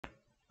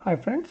Hi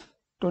friends,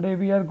 today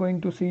we are going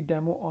to see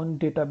demo on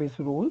database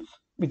roles,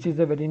 which is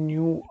a very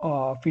new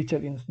feature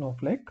in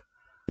Snowflake.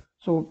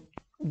 So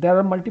there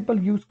are multiple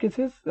use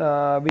cases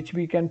which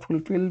we can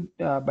fulfill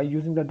by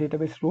using the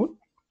database role.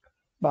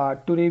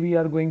 But today we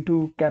are going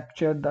to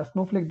capture the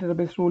Snowflake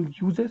database role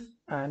uses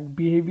and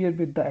behavior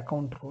with the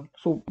account role.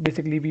 So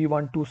basically we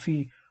want to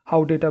see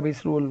how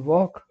database role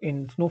work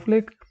in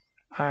Snowflake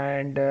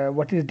and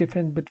what is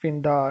difference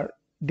between the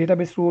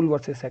database role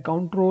versus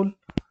account role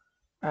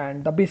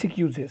and the basic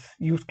use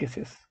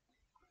cases.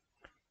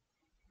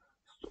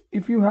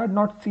 If you had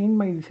not seen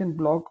my recent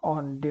blog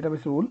on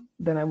database role,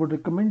 then I would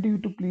recommend you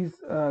to please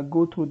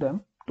go through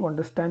them to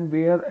understand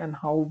where and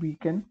how we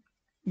can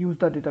use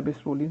the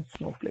database role in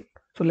Snowflake.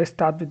 So let's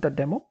start with the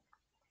demo.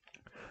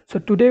 So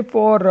today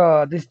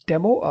for this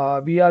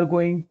demo, we are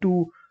going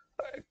to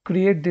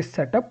create this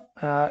setup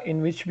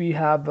in which we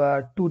have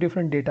two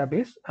different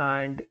database,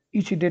 and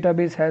each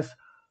database has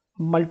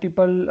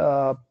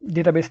multiple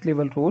database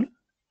level role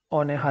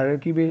on a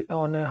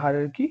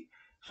hierarchy.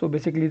 So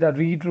basically the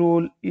read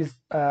role is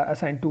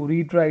assigned to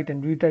read write,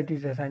 and read write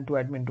is assigned to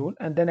admin role,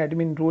 and then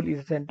admin role is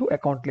assigned to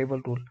account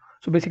level role.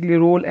 So basically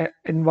role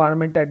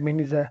environment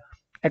admin is a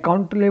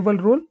account level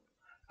role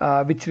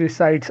which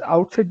resides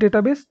outside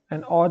database,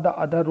 and all the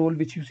other role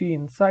which you see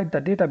inside the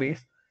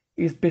database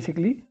is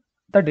basically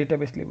the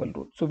database level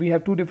role. So we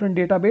have two different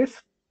database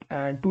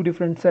and two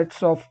different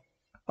sets of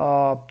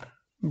uh,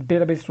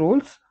 database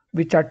roles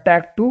which are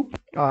tagged to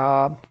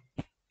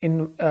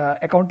in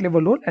account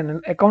level role, and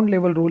an account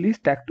level role is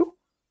tagged to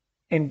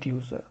end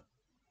user.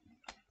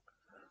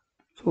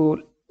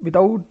 So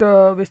without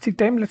wasting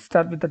time, let's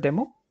start with the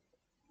demo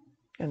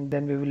and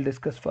then we will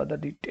discuss further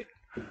detail.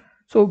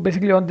 So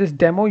basically on this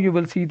demo, you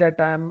will see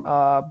that I'm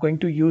going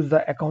to use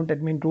the account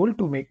admin role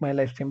to make my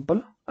life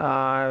simple.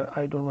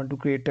 I don't want to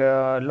create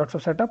lots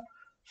of setup.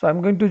 So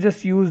I'm going to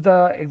just use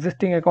the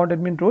existing account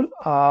admin role,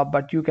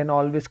 but you can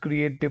always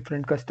create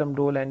different custom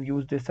role and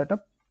use this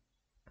setup.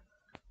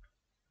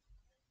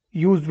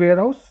 Use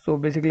warehouse. So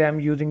basically I'm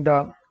using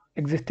the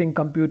existing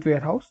compute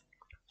warehouse.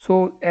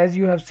 So as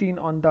you have seen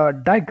on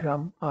the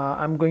diagram,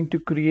 I'm going to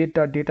create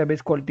a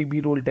database called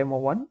db role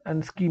demo1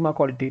 and schema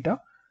called data,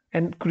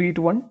 and create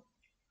one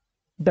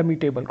dummy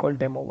table called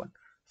demo1.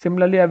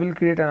 Similarly, I will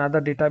create another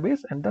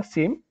database and the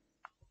same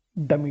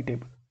dummy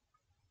table.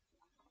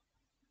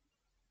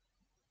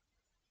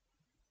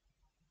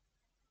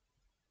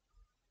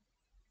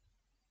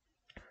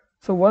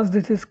 So once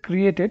this is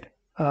created,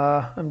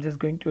 I'm just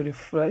going to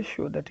refresh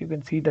so that you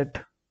can see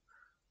that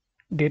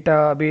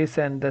database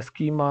and the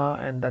schema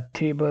and the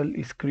table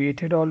is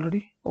created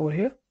already over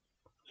here.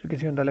 So you can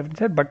see on the left hand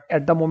side, but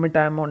at the moment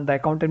I am on the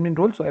account admin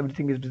role, so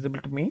everything is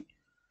visible to me.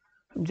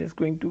 I'm just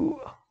going to,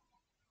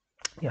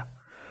 yeah.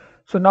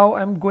 So now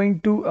I'm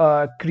going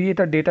to create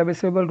a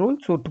database level role.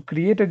 So to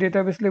create a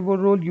database level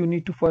role, you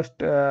need to first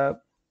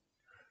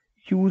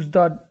use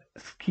the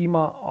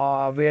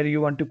schema where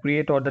you want to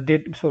create, or the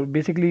date. So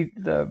basically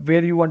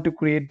where you want to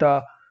create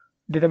the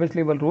database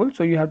level role.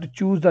 So you have to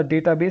choose the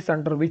database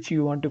under which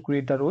you want to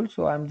create the role.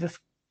 So I'm just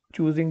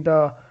choosing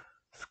the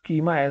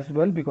schema as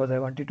well because I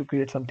wanted to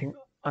create something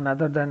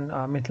another than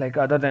means like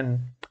other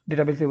than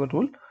database level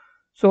role.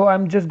 So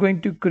I'm just going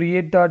to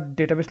create the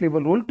database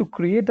level role. To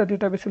create the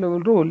database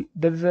level role,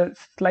 there is a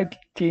slight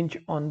change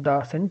on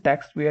the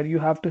syntax where you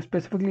have to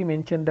specifically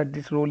mention that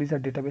this role is a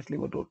database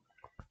level role.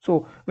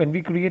 So when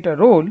we create a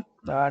role,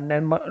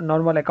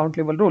 normal account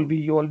level role,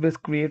 we always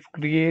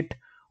create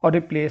or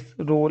replace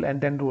role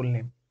and then role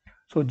name.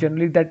 So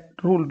generally that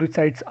role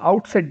resides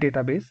outside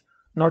database,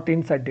 not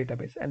inside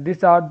database. And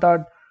these are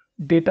the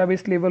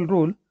database level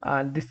role,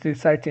 and this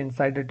resides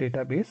inside the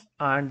database,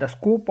 and the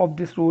scope of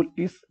this role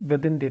is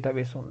within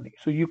database only.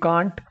 So you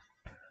can't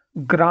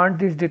grant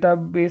this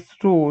database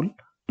role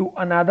to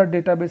another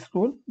database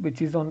role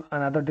which is on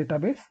another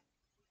database.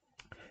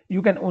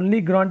 You can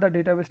only grant the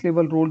database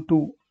level role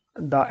to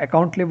the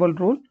account level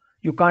role.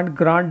 You can't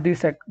grant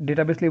this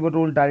database level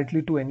role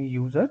directly to any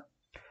user.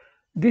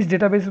 This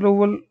database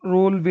level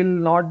role will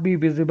not be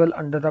visible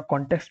under the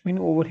context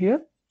menu over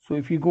here. So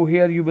if you go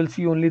here, you will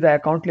see only the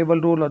account level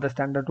role or the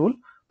standard role,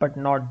 but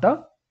not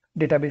the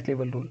database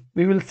level role.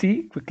 We will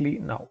see quickly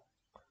now.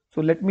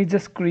 So let me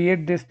just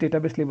create this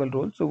database level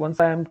role. So once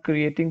I am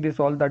creating this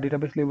all the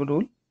database level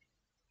role,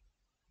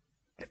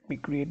 let me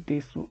create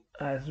this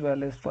as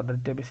well as for the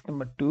database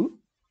number 2.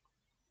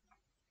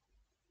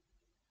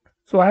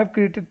 So I have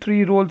created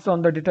 3 roles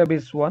on the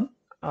database 1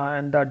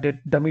 and the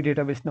dummy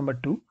database number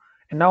 2.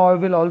 And now I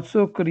will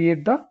also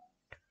create the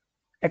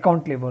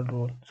account level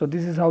role. So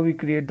this is how we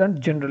create the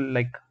general,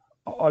 like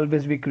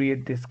always we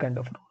create this kind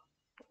of role,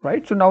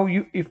 right? So now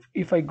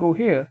if I go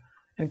here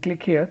and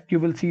click here, you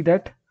will see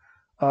that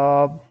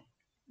uh,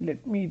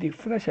 let me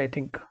refresh. I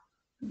think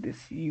this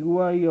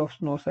UI of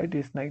Snowsite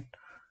is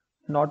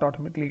not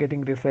automatically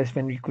getting refreshed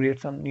when we create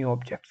some new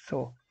objects.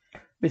 So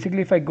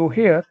basically if I go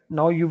here,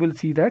 now you will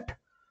see that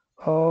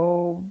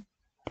uh,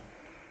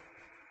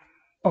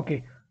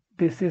 okay,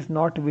 this is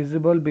not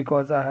visible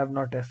because I have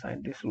not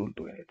assigned this rule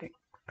to anything.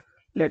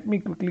 Let me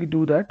quickly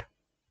do that.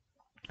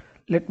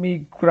 Let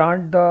me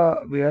grant the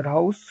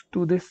warehouse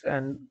to this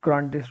and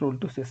grant this role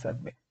to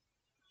sysadmin.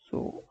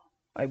 So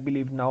I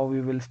believe now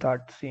we will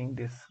start seeing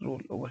this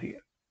role over here.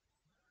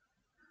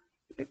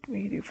 Let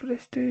me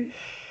refresh this.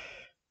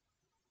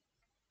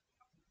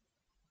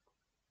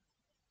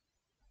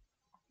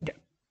 Yeah.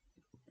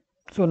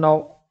 So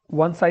now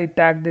once I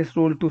tag this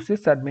role to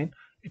sysadmin,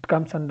 it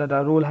comes under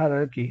the role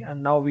hierarchy,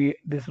 and now we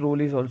this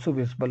role is also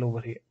visible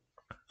over here.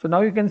 So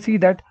now you can see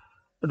that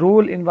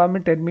role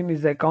environment admin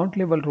is the account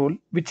level role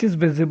which is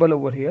visible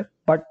over here,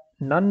 but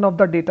none of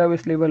the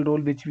database level role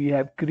which we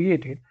have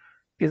created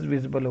is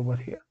visible over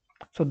here.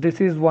 So this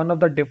is one of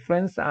the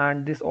difference,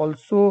 and this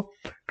also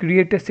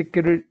create a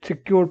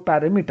secure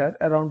parameter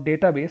around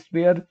database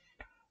where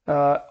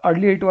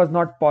earlier it was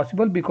not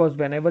possible, because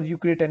whenever you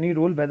create any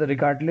role, whether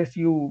regardless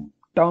you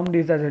termed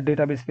this as a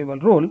database level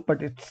role,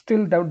 but it's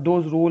still that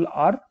those role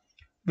are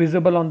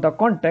visible on the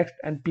context,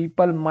 and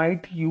people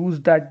might use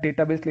that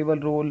database level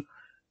role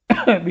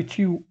which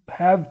you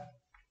have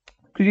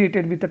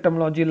created with a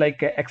terminology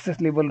like a access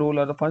level role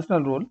or a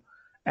functional role,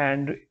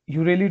 and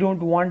you really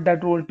don't want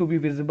that role to be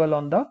visible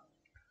on the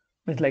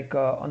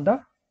on the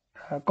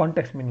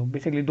context menu.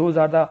 Basically those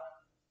are the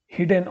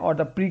hidden or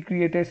the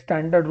pre-created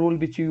standard role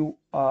which you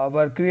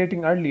were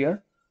creating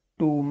earlier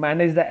to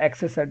manage the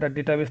access at the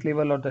database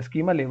level or the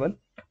schema level,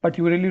 but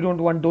you really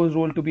don't want those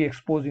roles to be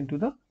exposed into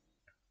the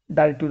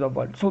direct to the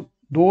world. So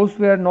those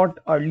were not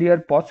earlier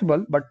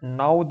possible, but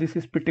now this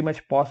is pretty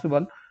much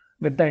possible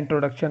with the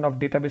introduction of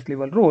database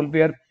level role,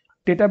 where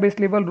database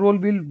level role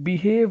will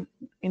behave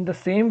in the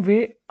same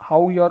way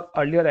how your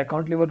earlier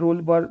account level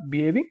role were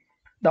behaving.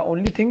 The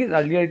only thing is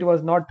earlier it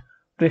was not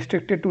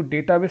restricted to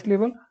database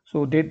level.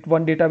 So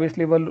one database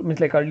level means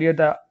like earlier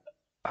the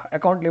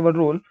account level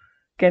role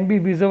can be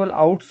visible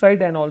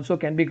outside and also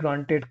can be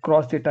granted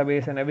cross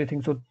database and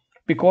everything. So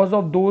because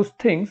of those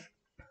things,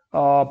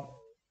 uh,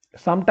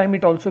 sometime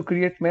it also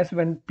creates mess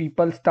when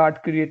people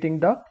start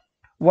creating the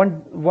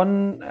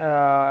one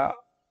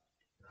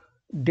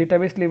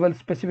database level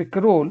specific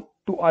role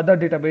to other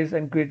database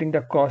and creating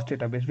the cross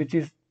database, which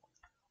is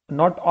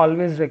not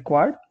always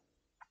required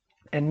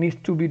and needs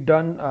to be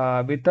done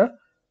with a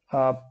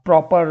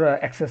proper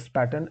access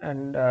pattern,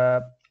 and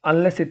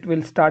unless it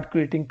will start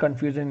creating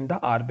confusion in the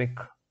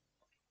RBAC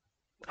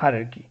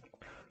hierarchy.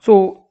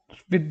 So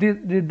with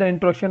the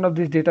introduction of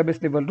this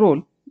database level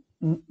role,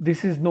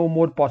 this is no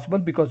more possible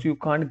because you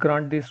can't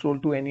grant this role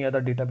to any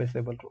other database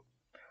level role.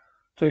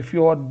 So if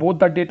your both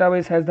the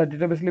database has the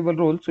database level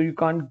role, so you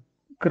can't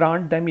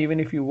grant them even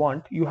if you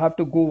want. You have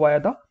to go via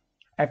the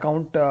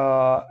account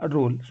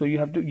role. So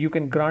you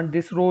can grant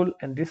this role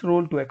and this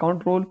role to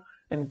account role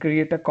and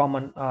create a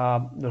common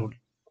role.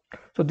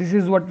 So this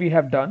is what we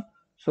have done.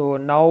 So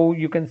now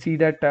you can see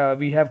that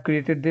we have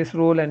created this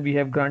role and we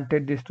have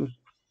granted this to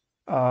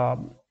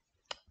um,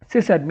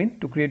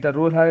 sysadmin to create the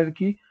role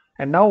hierarchy.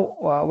 And now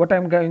what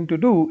I'm going to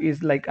do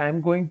is like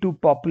I'm going to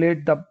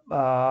populate the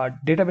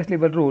database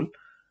level role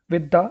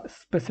with the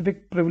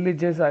specific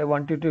privileges I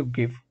wanted to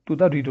give to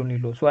the read only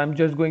role. So I'm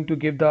just going to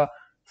give the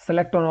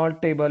select on all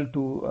table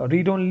to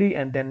read only,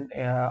 and then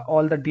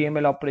all the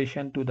DML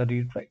operation to the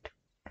read write.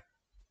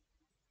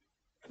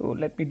 So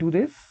let me do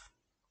this.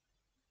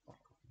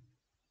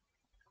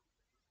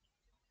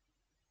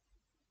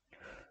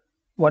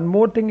 One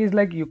more thing is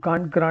like you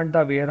can't grant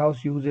the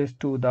warehouse uses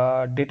to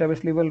the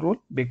database level role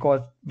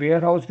because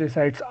warehouse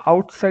resides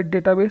outside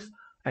database,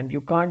 and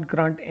you can't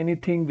grant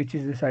anything which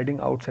is residing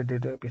outside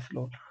database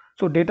role.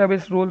 So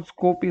database role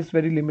scope is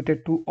very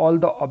limited to all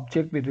the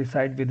object which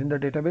reside within the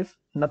database.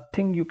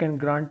 Nothing you can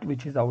grant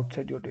which is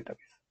outside your database.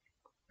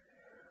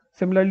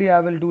 Similarly, I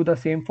will do the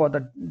same for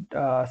the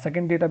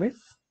second database.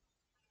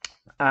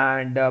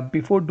 And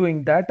before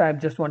doing that, I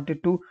just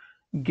wanted to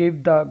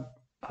give the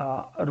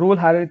role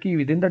hierarchy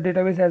within the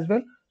database as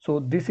well. So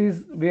this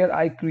is where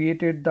I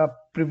created the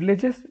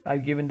privileges.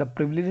 I've given the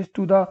privileges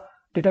to the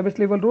database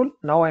level role.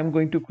 Now I'm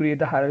going to create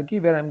the hierarchy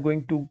where I'm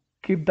going to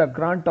give the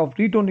grant of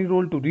read only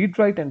role to read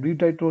write and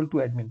read write role to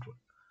admin role,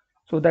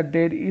 so that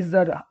there is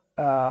the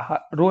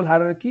role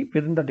hierarchy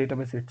within the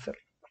database itself.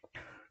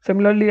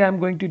 Similarly, I'm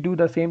going to do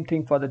the same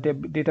thing for the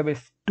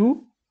database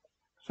 2.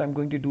 So I'm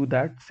going to do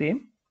that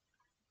same.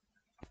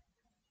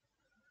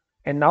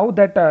 And now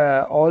that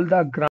all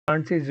the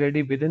grants is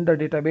ready within the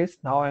database,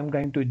 now I'm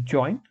going to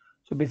join.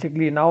 So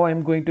basically now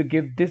I'm going to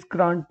give this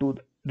grant to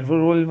the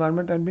role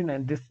environment admin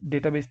and this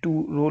database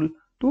to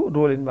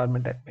role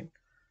environment admin.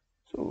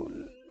 So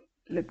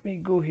let me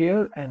go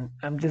here, and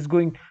I'm just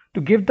going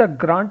to give the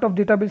grant of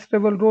database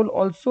level role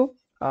also.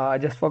 I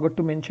just forgot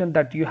to mention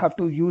that you have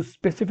to use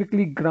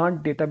specifically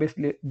grant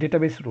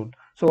database role.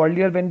 So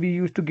earlier when we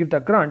used to give the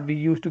grant, we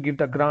used to give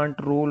the grant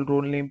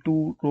role name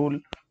to role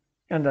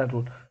and that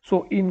role.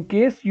 So in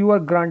case you are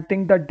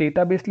granting the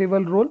database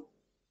level role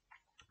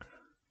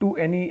to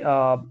any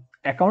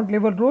account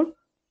level role,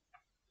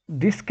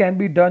 this can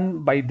be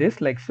done by this.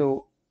 Like,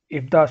 so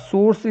if the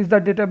source is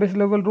the database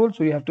level role,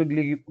 so you have to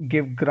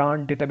give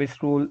grant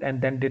database role and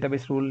then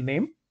database role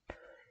name.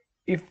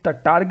 If the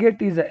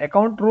target is an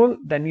account role,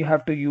 then you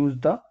have to use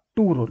the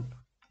to role.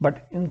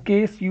 But in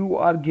case you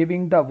are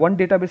giving the one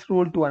database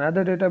role to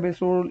another database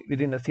role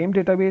within the same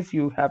database,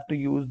 you have to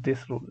use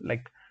this rule,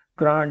 like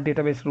grant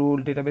database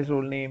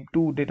role name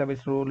to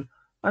database role,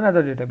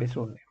 another database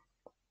role name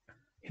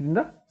in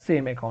the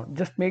same account.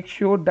 Just make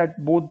sure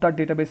that both the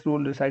database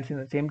role resides in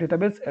the same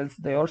database, else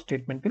your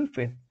statement will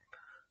fail.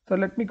 So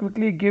let me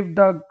quickly give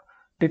the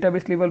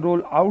database level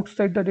role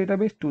outside the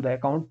database to the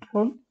account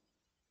role.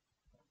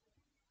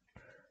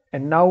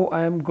 And now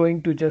I am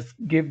going to just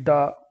give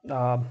the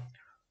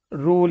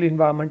role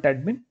environment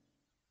admin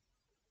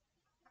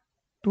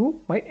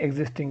to my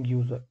existing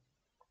user.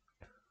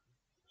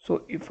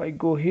 So if I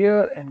go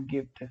here and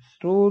give this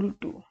role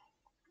to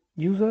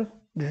user,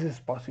 this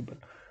is possible.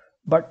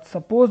 But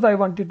suppose I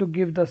wanted to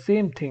give the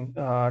same thing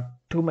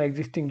to my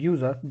existing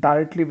user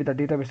directly with the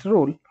database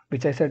role,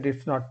 which I said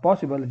it's not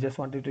possible. I just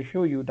wanted to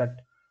show you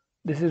that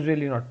this is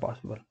really not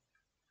possible.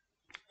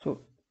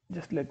 So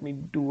just let me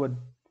do a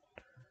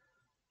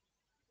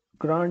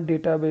grant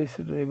database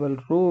level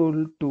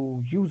role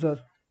to user,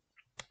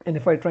 and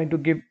if I try to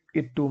give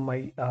it to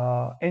my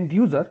end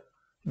user,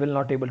 will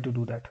not able to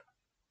do that.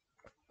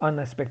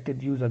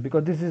 Unexpected user,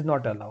 because this is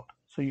not allowed,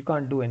 so you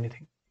can't do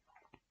anything.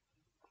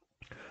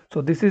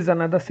 So this is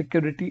another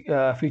security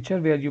feature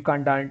where you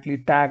can't directly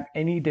tag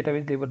any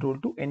database level role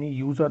to any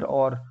user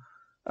or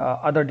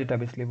other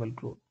database level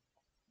role.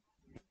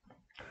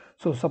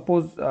 So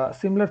suppose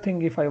similar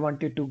thing, if I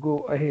wanted to go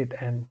ahead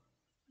and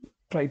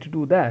try to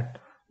do that,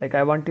 like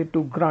I wanted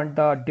to grant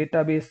the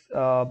database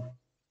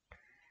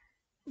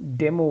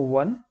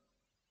demo1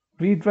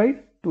 read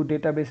write to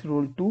database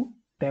role to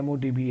demo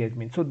db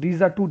admin. So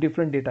these are two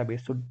different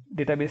databases. So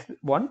database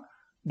 1,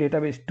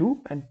 database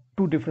 2, and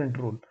two different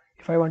role.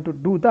 If I want to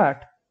do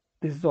that,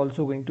 this is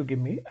also going to give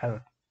me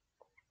error.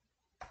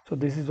 So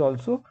this is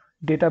also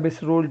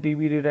database role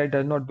db rewrite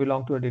does not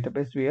belong to a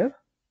database where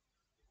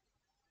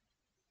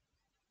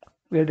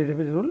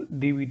database role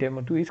db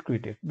demo2 is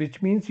created,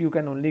 which means you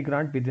can only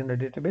grant within the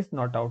database,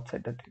 not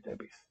outside the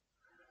database.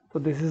 So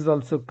this is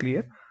also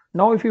clear.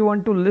 Now if you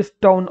want to list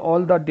down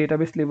all the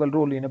database level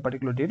role in a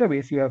particular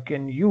database, you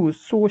can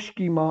use source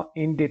schema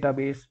in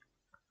database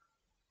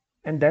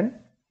and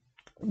then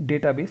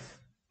database.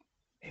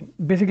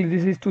 Basically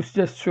this is to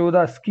just show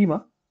the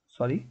schema,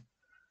 sorry.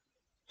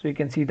 So you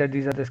can see that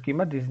these are the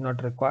schema, this is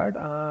not required,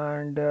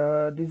 and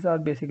these are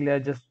basically, I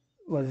just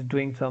was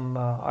doing some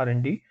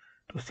R&D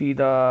to see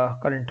the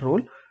current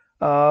role.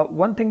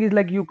 One thing is,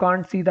 like, you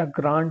can't see the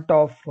grant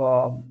of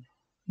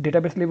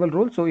database level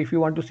role. So if you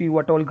want to see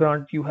what all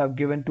grant you have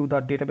given to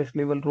the database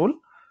level role,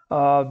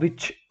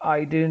 which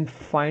I didn't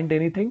find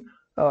anything,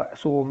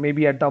 so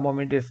maybe at the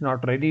moment it's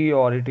not ready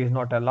or it is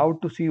not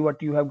allowed to see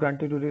what you have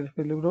granted to database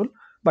level role,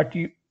 but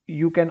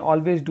you can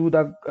always do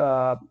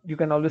the you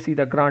can always see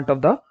the grant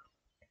of the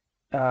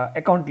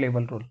account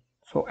level role.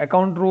 So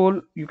account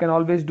role, you can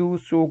always do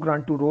show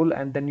grant to role,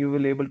 and then you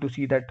will able to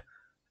see that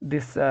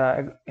this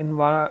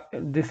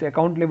this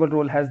account level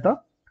role has the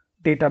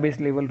database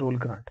level role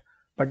grant.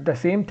 But the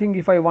same thing,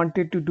 if I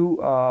wanted to do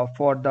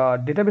for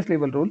the database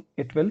level role,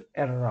 it will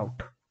error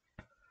out.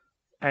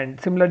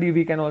 And similarly,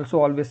 we can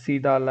also always see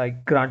the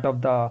like grant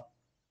of the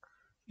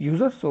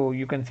user. So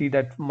you can see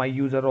that my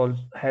user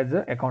also has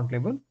a account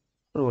level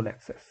role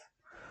access.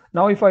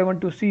 Now if I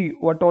want to see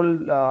what all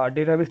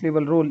database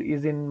level role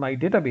is in my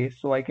database,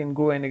 so I can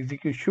go and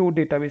execute show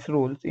database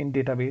roles in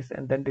database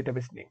and then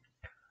database name,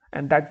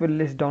 and that will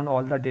list down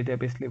all the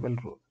database level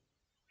role.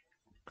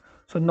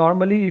 So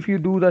normally if you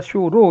do the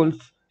show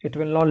roles, it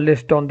will not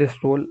list down this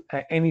role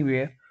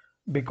anywhere,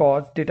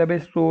 because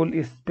database role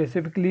is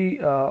specifically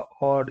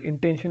or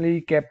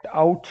intentionally kept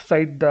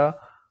outside the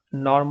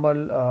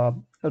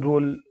normal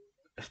role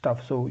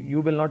stuff. So you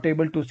will not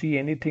able to see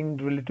anything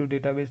related to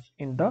database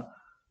in the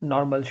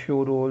normal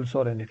show roles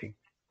or anything.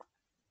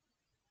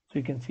 So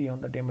you can see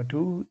on the demo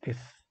 2 this.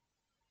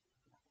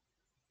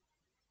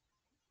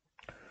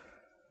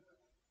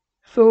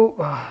 So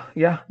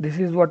yeah, this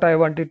is what I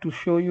wanted to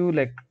show you.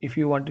 Like if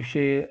you want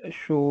to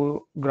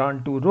show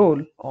grant to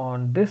role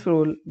on this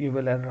role, you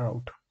will error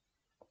out.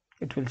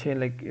 It will say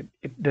like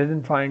it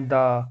doesn't find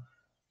the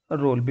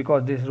role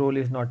because this role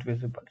is not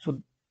visible.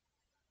 So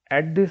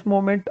at this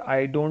moment,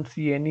 I don't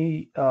see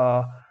any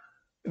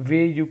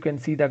way you can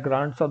see the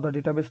grants of the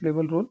database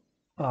level role.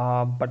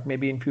 But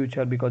maybe in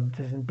future, because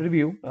this is in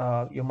preview,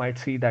 you might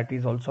see that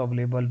is also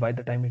available by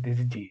the time it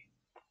is G.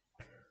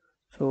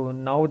 So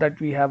now that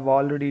we have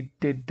already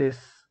did this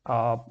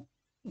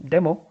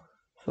demo,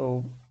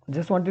 so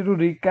just wanted to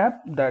recap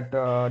that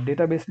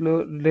database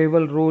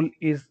level role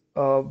is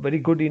a very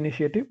good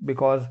initiative,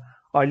 because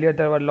earlier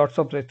there were lots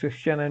of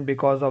restriction, and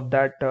because of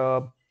that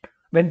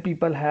when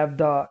people have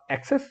the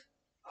access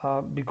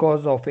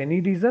because of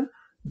any reason,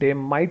 they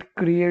might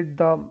create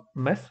the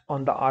mess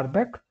on the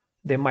RBAC.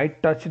 They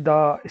might touch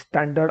the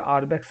standard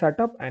RBAC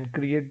setup and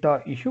create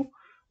the issue.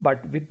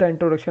 But with the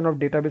introduction of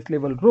database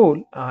level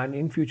role, and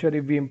in future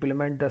if we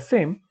implement the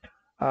same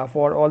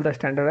for all the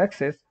standard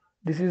access,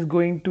 this is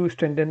going to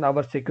strengthen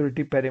our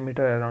security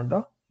perimeter around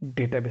the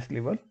database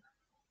level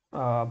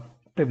uh,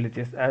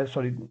 privileges.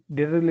 Sorry,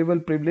 data level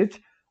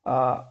privilege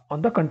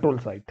on the control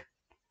side.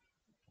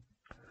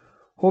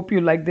 Hope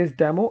you like this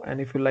demo, and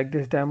if you like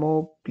this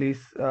demo,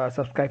 please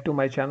subscribe to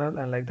my channel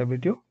and like the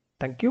video.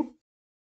 Thank you.